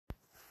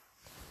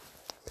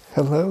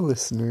Hello,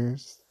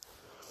 listeners.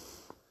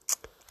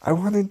 I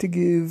wanted to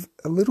give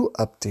a little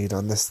update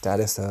on the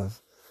status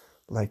of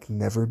Like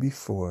Never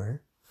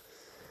Before.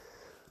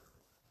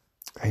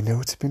 I know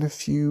it's been a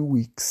few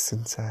weeks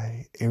since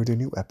I aired a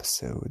new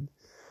episode.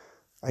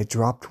 I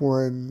dropped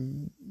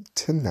one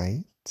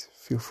tonight.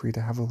 Feel free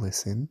to have a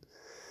listen.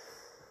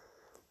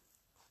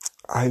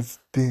 I've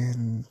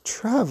been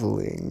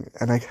traveling,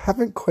 and I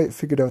haven't quite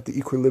figured out the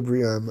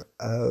equilibrium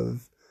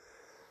of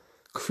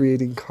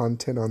creating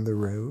content on the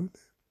road.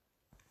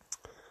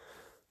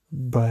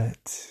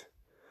 But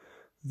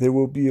there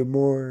will be a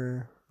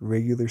more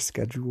regular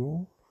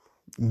schedule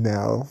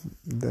now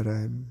that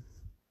I'm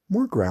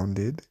more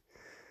grounded.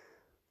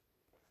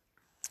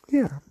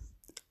 Yeah,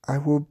 I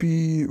will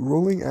be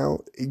rolling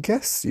out a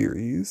guest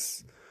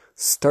series,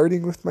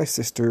 starting with my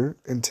sister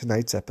in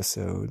tonight's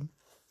episode,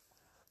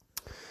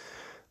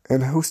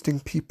 and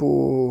hosting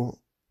people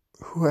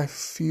who I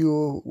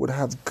feel would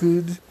have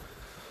good,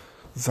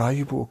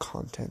 valuable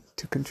content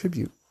to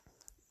contribute.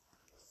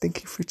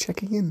 Thank you for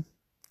checking in.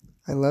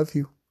 I love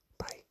you.